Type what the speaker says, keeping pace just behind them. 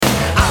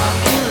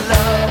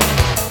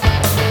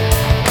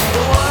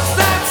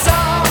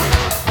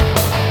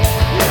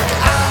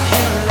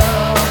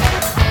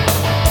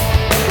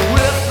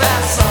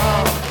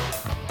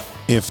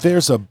If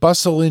there's a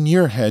bustle in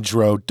your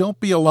hedgerow, don't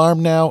be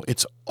alarmed now.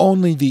 It's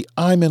only the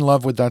I'm in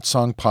Love with That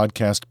Song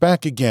podcast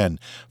back again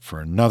for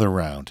another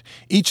round.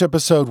 Each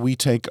episode we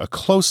take a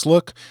close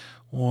look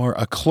or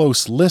a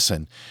close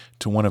listen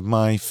to one of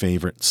my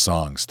favorite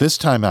songs. This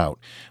time out,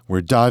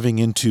 we're diving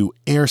into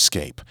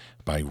Airscape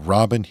by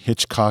Robyn,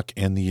 Hitchcock,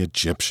 and the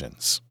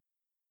Egyptians.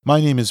 My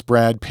name is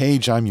Brad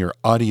Page. I'm your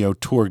audio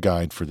tour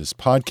guide for this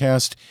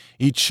podcast.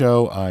 Each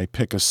show, I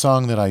pick a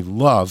song that I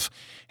love,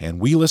 and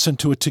we listen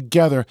to it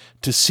together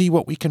to see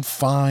what we can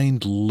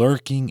find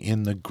lurking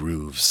in the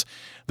grooves.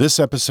 This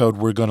episode,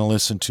 we're going to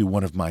listen to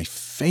one of my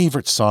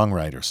favorite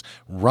songwriters,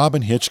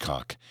 Robyn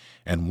Hitchcock,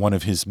 and one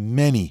of his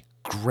many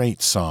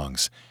great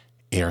songs,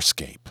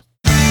 Airscape.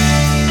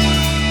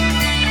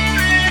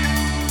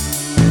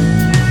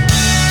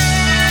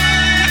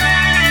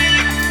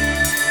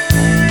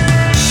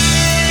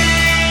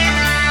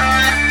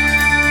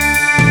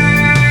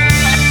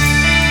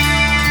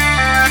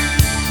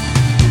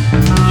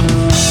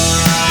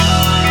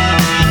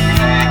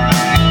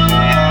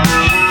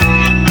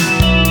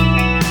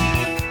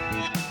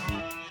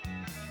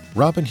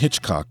 Robyn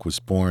Hitchcock was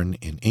born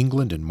in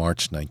England in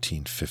March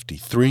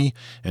 1953.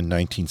 In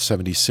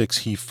 1976,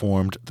 he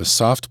formed the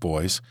Soft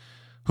Boys,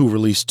 who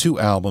released 2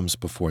 albums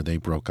before they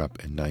broke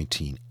up in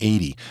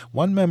 1980.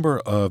 One member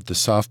of the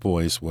Soft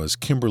Boys was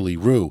Kimberly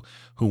Rue,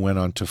 who went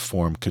on to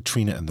form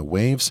Katrina and the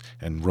Waves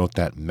and wrote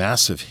that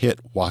massive hit,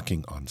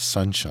 Walking on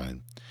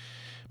Sunshine.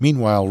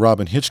 Meanwhile,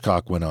 Robyn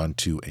Hitchcock went on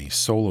to a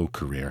solo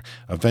career,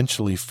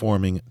 eventually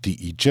forming the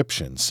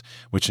Egyptians,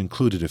 which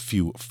included a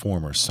few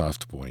former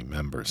Soft Boy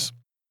members.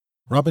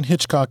 Robyn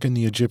Hitchcock and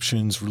the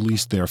Egyptians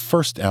released their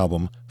first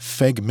album,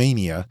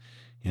 Fegmania,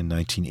 in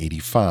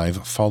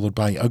 1985, followed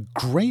by a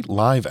great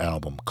live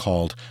album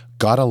called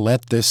Gotta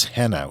Let This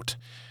Hen Out.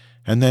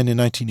 And then in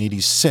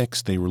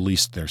 1986, they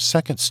released their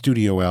second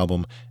studio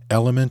album,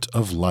 Element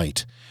of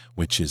Light,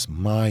 which is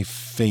my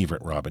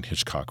favorite Robyn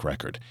Hitchcock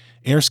record.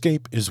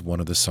 Airscape is one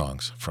of the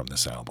songs from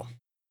this album.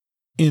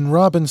 In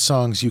Robyn's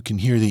songs, you can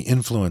hear the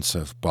influence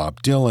of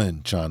Bob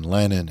Dylan, John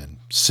Lennon, and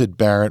Syd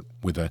Barrett,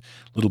 with a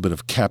little bit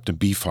of Captain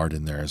Beefheart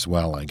in there as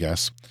well, I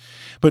guess.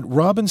 But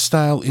Robyn's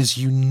style is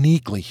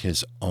uniquely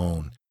his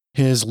own.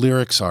 His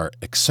lyrics are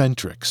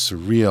eccentric,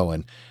 surreal,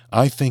 and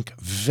I think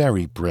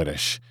very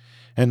British.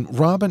 And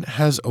Robyn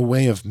has a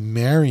way of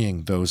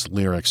marrying those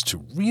lyrics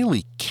to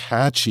really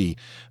catchy,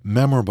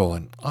 memorable,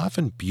 and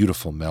often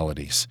beautiful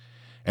melodies.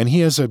 And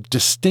he has a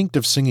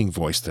distinctive singing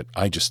voice that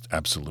I just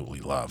absolutely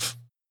love.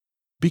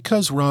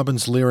 Because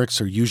Robyn's lyrics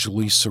are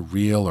usually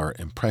surreal or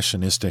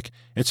impressionistic,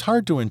 it's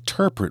hard to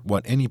interpret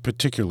what any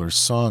particular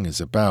song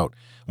is about,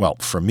 well,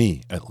 for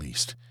me at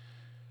least.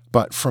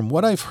 But from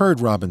what I've heard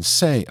Robyn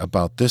say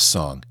about this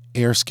song,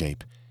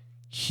 Airscape,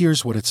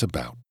 here's what it's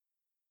about.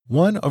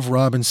 One of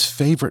Robyn's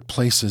favorite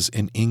places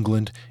in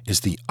England is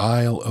the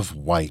Isle of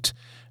Wight,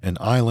 an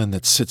island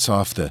that sits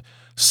off the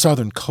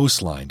southern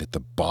coastline at the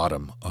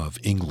bottom of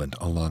England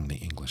along the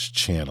English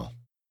Channel.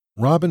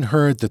 Robyn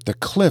heard that the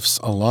cliffs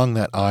along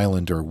that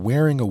island are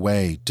wearing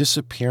away,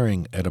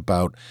 disappearing at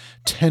about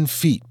 10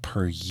 feet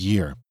per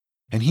year.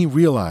 And he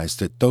realized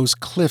that those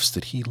cliffs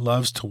that he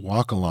loves to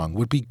walk along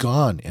would be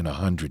gone in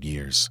 100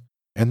 years.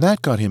 And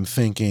that got him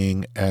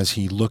thinking, as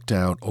he looked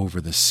out over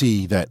the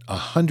sea, that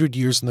 100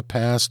 years in the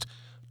past,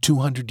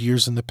 200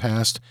 years in the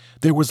past,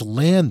 there was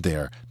land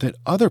there that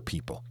other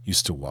people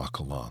used to walk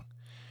along.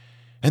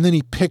 And then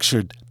he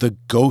pictured the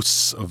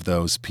ghosts of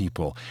those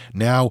people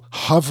now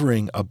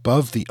hovering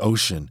above the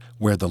ocean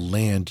where the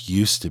land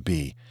used to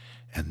be.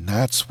 And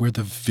that's where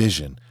the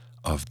vision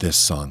of this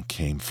song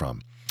came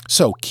from.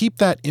 So keep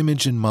that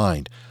image in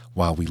mind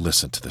while we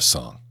listen to the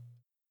song.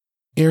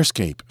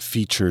 Airscape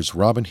features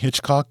Robyn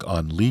Hitchcock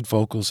on lead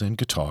vocals and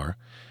guitar,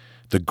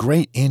 the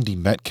great Andy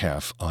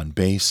Metcalf on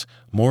bass,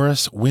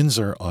 Morris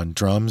Windsor on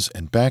drums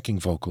and backing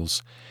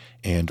vocals,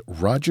 and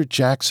Roger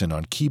Jackson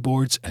on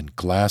keyboards and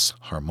glass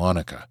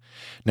harmonica.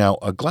 Now,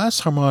 a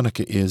glass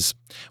harmonica is,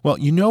 well,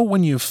 you know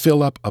when you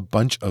fill up a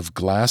bunch of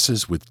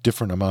glasses with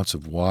different amounts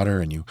of water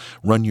and you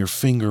run your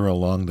finger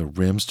along the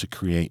rims to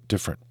create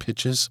different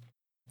pitches?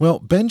 Well,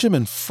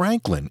 Benjamin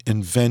Franklin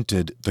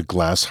invented the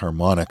glass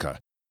harmonica.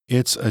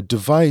 It's a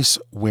device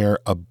where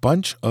a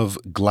bunch of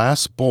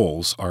glass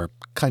bowls are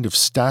kind of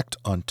stacked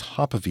on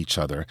top of each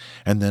other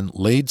and then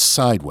laid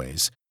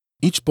sideways.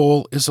 Each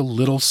bowl is a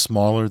little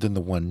smaller than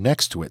the one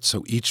next to it,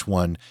 so each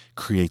one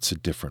creates a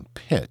different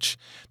pitch.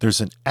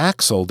 There's an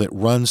axle that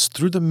runs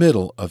through the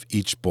middle of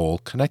each bowl,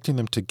 connecting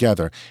them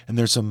together, and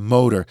there's a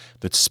motor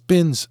that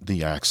spins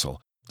the axle.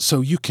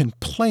 So you can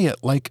play it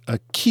like a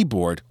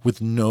keyboard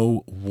with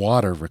no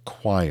water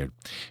required.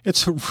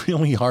 It's a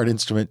really hard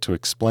instrument to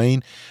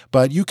explain,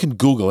 but you can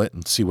Google it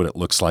and see what it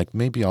looks like.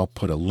 Maybe I'll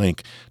put a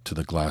link to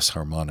the glass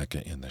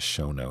harmonica in the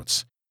show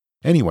notes.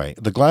 Anyway,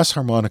 the glass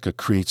harmonica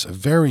creates a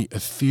very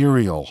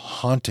ethereal,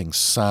 haunting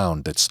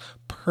sound that's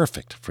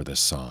perfect for this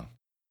song.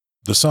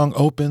 The song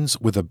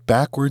opens with a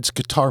backwards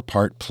guitar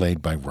part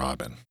played by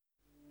Robyn.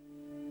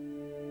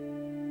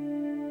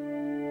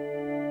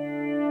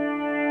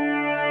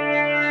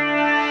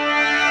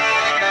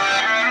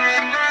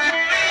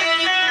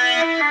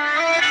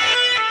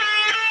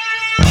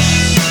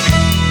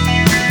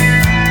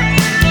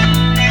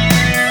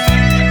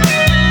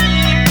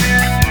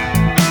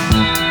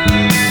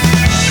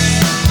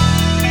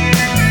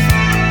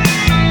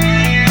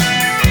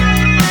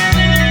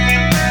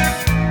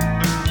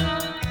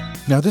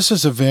 Now, this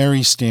is a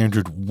very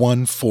standard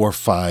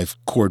 1-4-5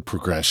 chord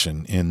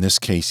progression, in this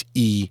case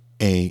E,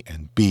 A,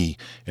 and B.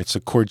 It's a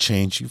chord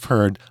change you've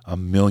heard a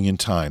million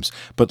times.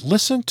 But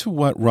listen to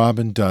what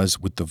Robyn does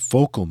with the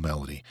vocal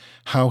melody,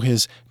 how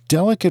his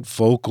delicate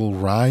vocal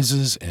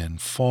rises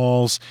and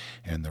falls,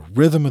 and the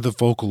rhythm of the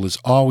vocal is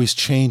always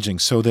changing,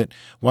 so that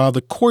while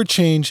the chord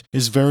change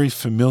is very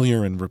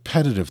familiar and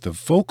repetitive, the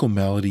vocal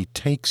melody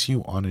takes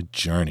you on a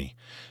journey.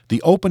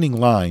 The opening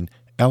line,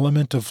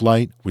 Element of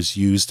Light, was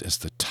used as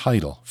the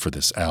title for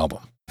this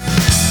album.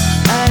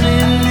 And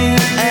in the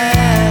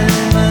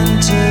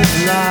element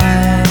of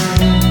light,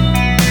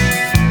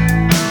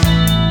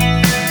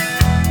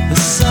 the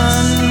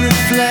sun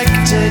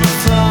reflected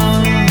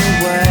from the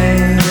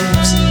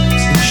waves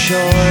in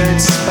short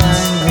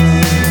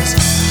spangles.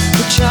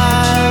 The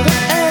child of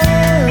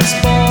air is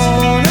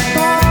born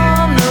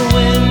upon the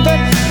wind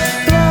that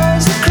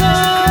blows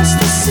across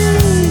the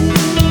sea.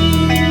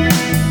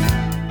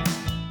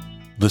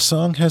 The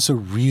song has a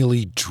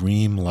really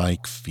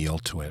dreamlike feel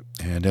to it,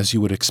 and as you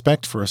would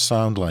expect for a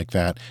sound like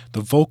that,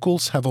 the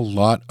vocals have a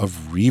lot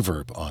of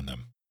reverb on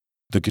them.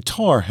 The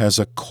guitar has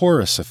a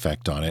chorus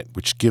effect on it,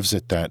 which gives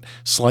it that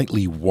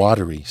slightly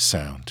watery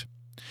sound.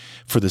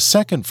 For the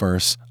second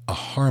verse, a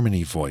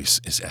harmony voice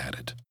is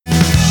added.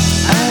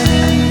 And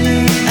in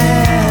the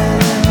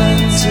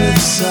element of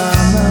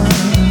summer,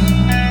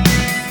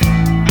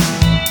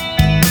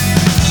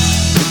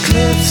 the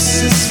cliffs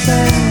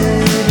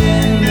suspended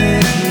in the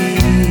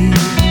heat,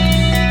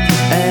 the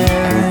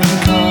air in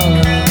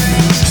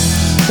colors,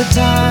 the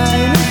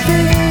tiny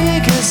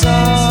figures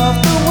of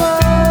the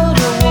world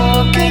are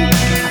walking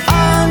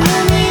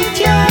underneath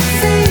your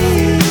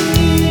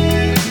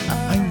feet.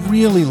 I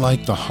really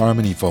like the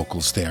harmony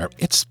vocals there.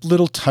 It's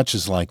little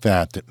touches like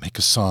that that make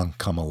a song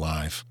come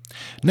alive.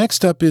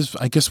 Next up is,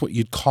 I guess, what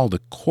you'd call the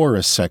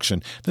chorus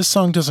section. This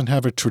song doesn't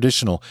have a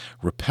traditional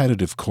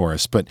repetitive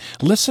chorus, but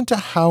listen to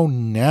how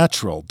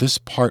natural this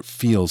part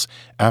feels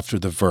after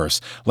the verse,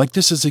 like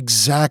this is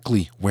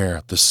exactly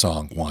where the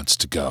song wants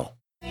to go.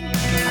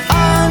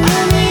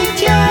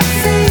 Underneath your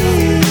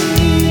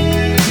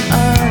feet,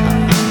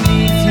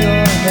 underneath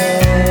your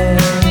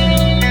head,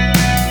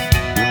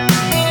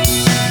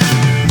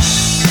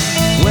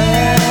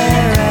 where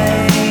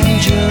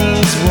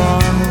angels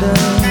wander.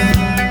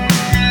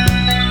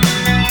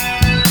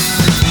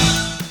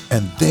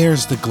 And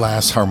there's the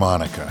glass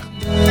harmonica.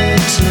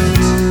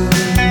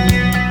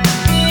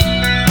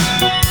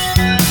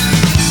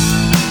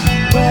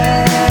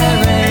 Where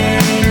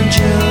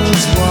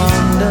angels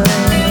wander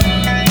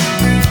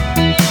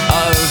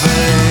over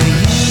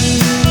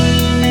you.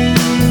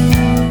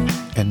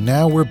 And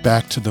now we're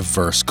back to the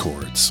verse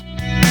chords.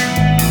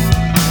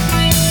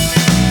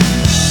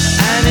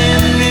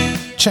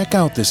 Check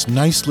out this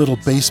nice little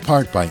bass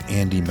part by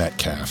Andy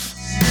Metcalf.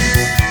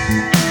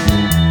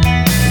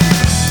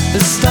 The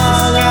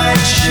starlight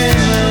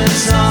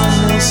shimmers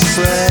on the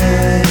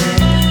spray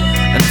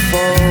and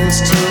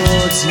falls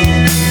towards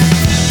you.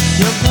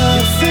 Your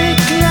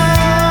perfect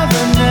love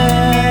and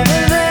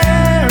never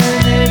there,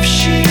 and if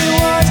she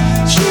was,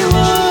 she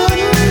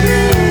wouldn't be.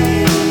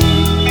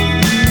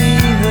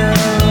 Neither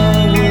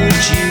would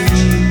you.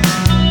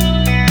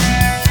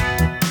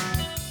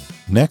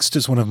 Next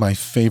is one of my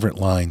favorite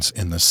lines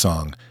in the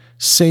song.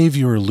 Save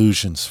your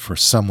illusions for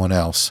someone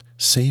else.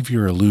 Save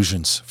your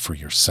illusions for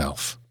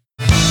yourself.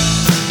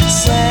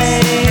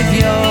 Save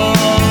your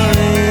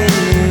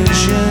illusions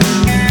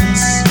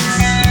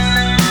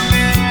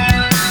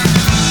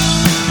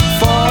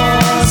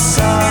for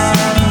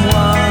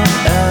someone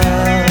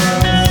else.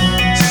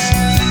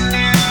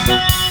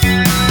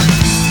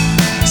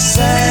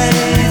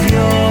 Save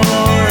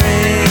your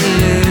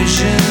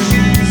illusions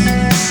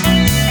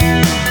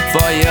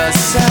for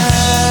yourself.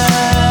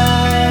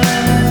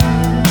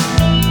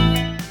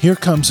 Here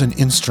comes an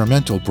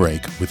instrumental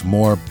break with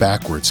more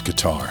backwards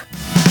guitar.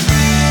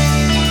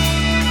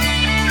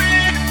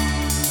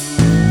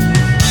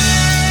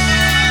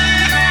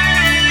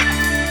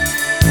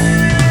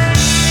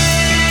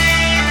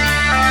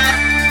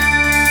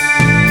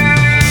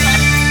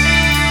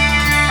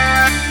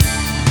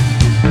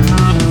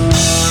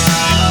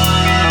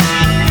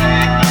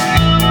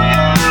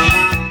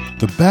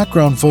 The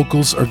background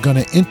vocals are going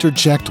to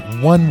interject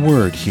one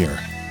word here,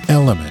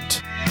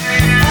 element.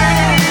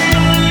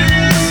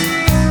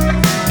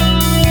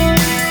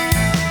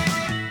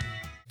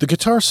 The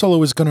guitar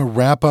solo is going to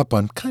wrap up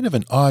on kind of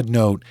an odd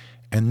note,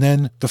 and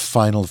then the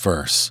final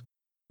verse.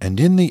 And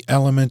in the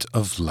element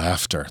of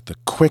laughter, the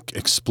quick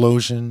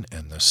explosion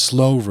and the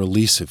slow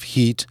release of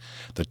heat,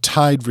 the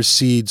tide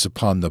recedes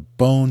upon the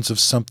bones of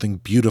something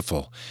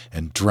beautiful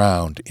and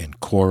drowned in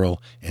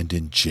coral and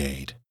in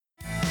jade.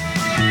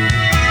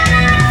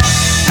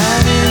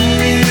 And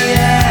in the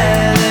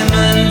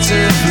element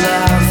of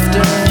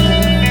laughter,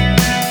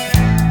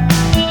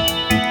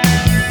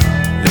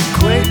 the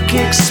quick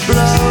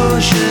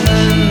explosion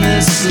and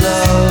the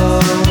slow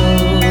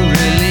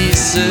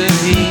release of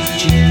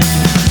heat,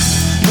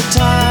 the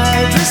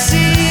tide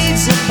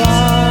recedes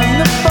upon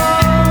the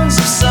bones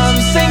of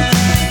something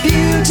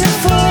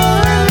beautiful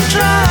and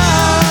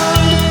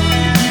drowned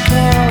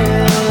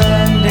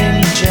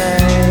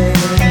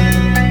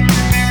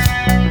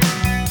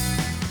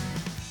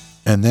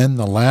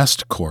the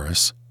last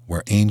chorus,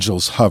 where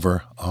angels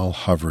hover, I'll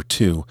hover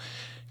too.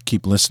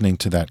 Keep listening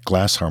to that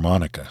glass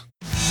harmonica.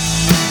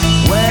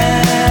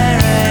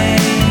 Where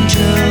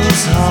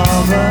angels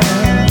hover,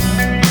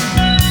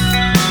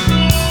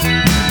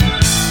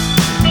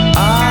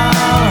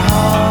 I'll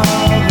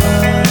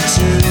hover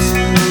too.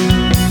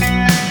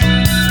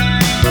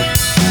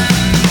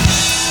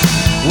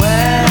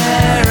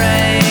 Where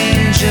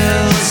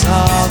angels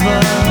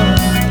hover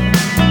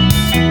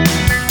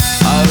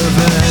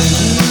over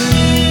you.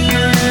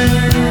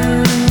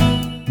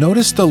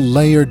 Notice the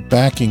layered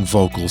backing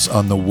vocals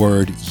on the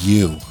word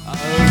you.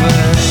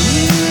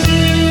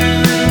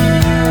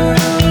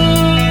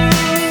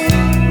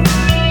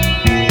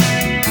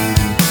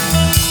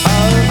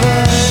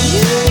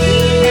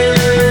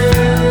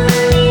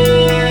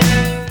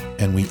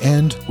 And we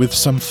end with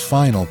some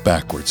final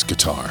backwards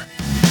guitar.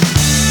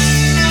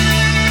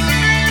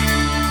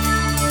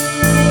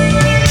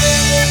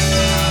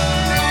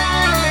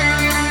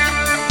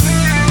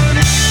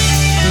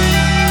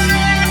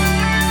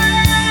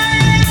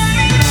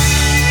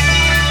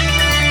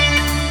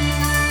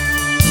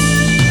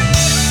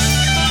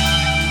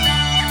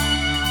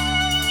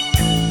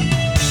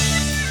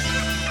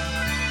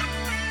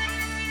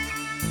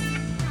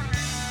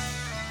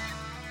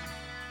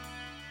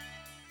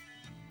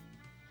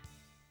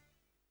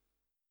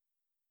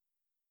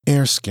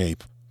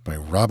 Airscape by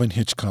Robyn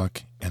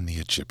Hitchcock and the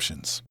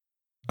Egyptians.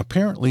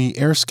 Apparently,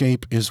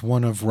 Airscape is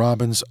one of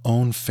Robyn's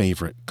own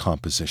favorite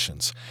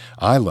compositions.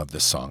 I love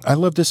this song. I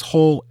love this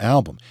whole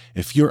album.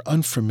 If you're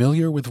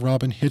unfamiliar with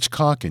Robyn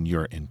Hitchcock and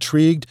you're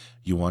intrigued,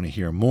 you want to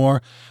hear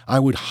more, I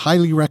would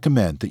highly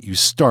recommend that you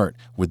start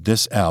with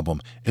this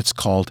album. It's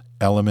called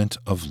Element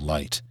of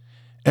Light.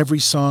 Every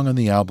song on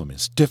the album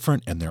is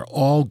different and they're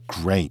all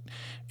great.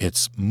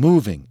 It's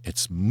moving,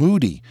 it's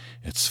moody,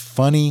 it's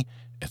funny,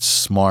 it's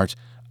smart.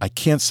 I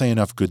can't say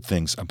enough good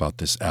things about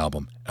this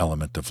album,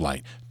 Element of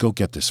Light. Go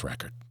get this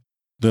record.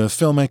 The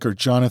filmmaker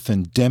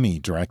Jonathan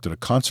Demme directed a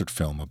concert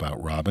film about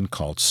Robyn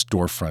called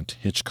Storefront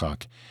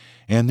Hitchcock.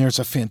 And there's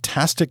a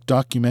fantastic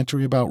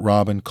documentary about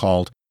Robyn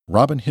called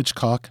Robyn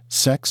Hitchcock,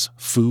 Sex,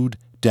 Food,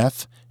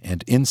 Death,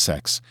 and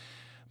Insects.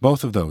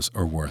 Both of those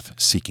are worth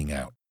seeking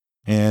out.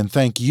 And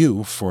thank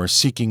you for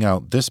seeking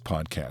out this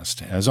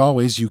podcast. As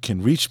always, you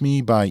can reach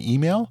me by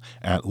email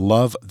at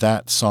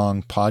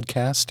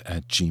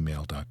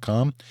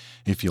lovethatsongpodcast@gmail.com.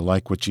 If you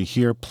like what you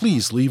hear,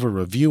 please leave a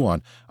review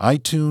on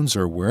iTunes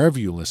or wherever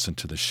you listen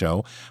to the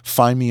show.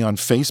 Find me on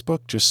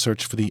Facebook. Just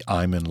search for the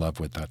I'm in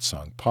Love with That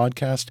Song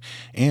podcast.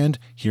 And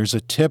here's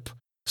a tip.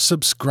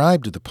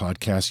 Subscribe to the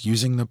podcast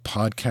using the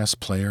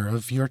podcast player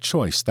of your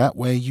choice. That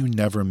way you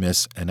never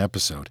miss an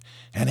episode.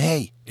 And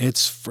hey,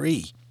 it's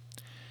free.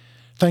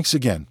 Thanks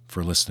again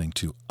for listening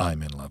to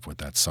I'm in Love with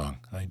That Song.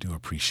 I do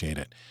appreciate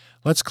it.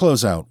 Let's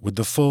close out with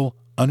the full,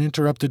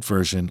 uninterrupted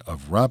version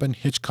of Robyn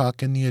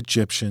Hitchcock and the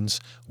Egyptians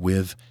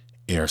with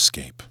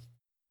Airscape.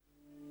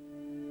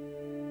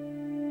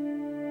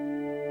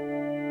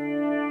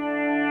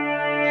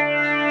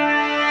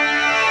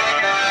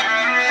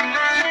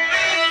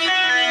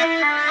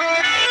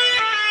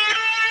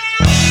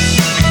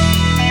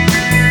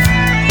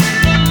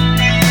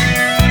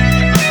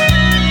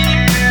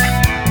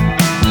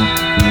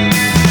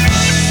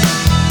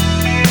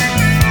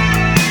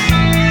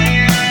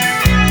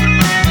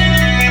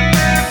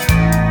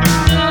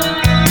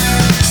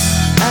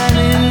 And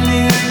in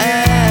the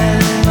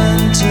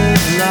element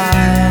of light,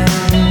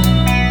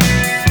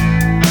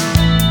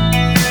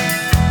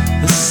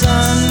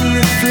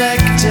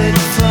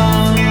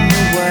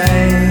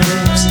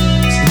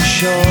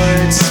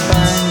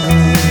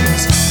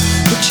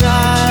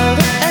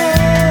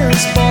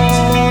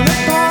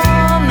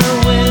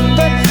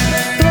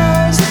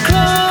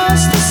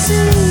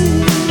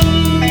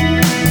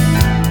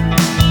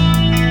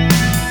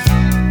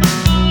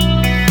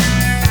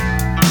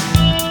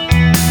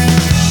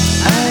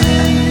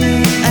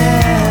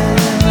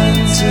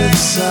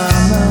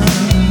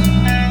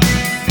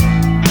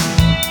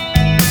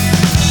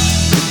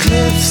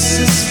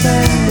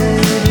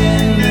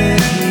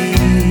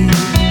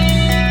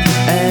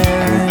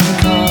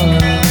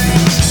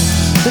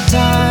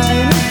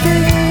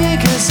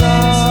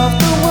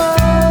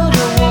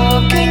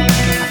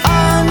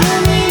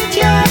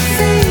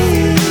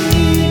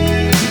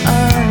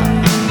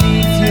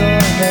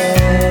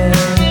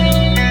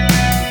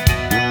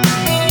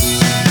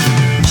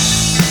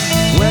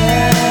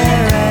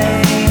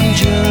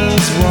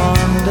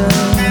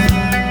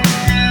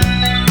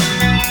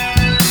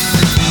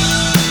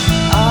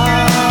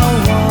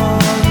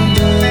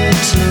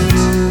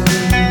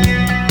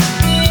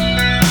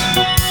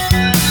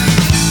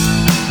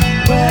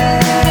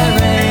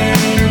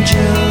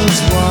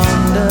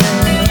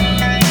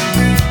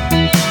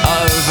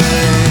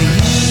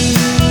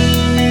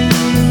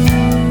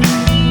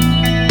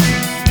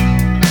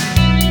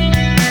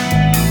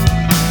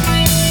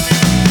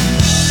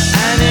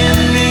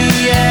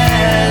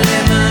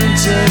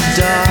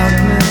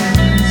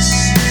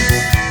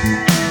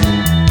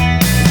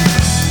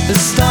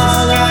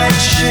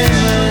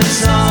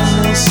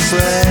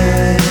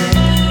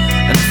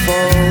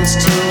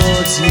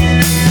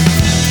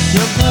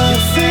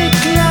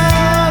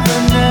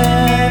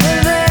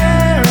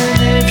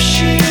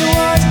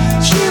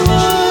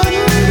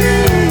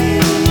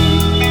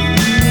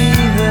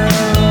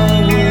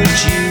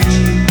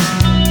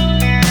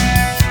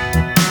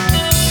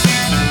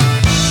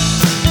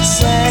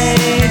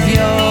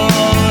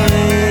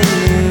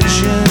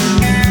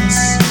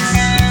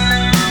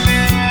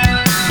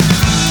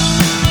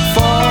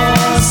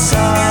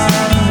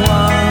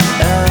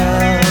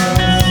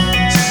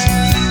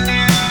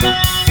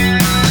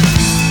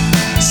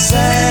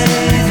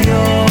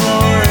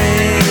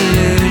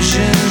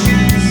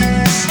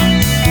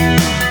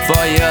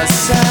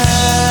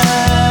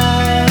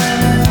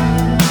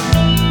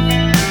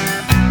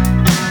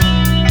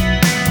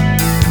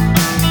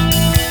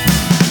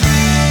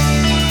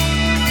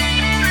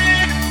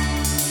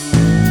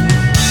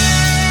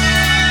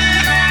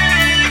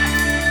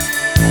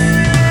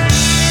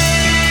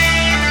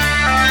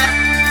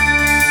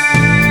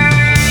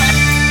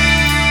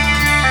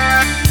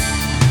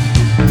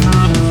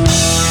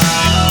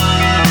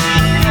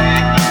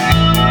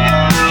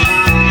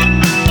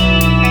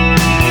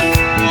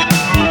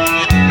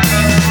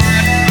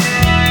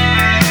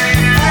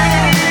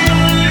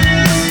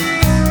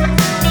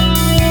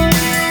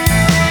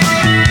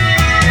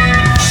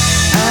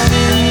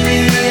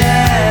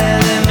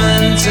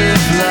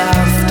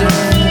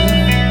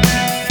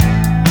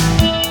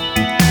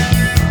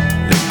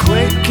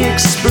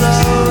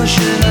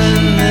 ocean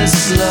and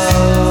this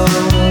love.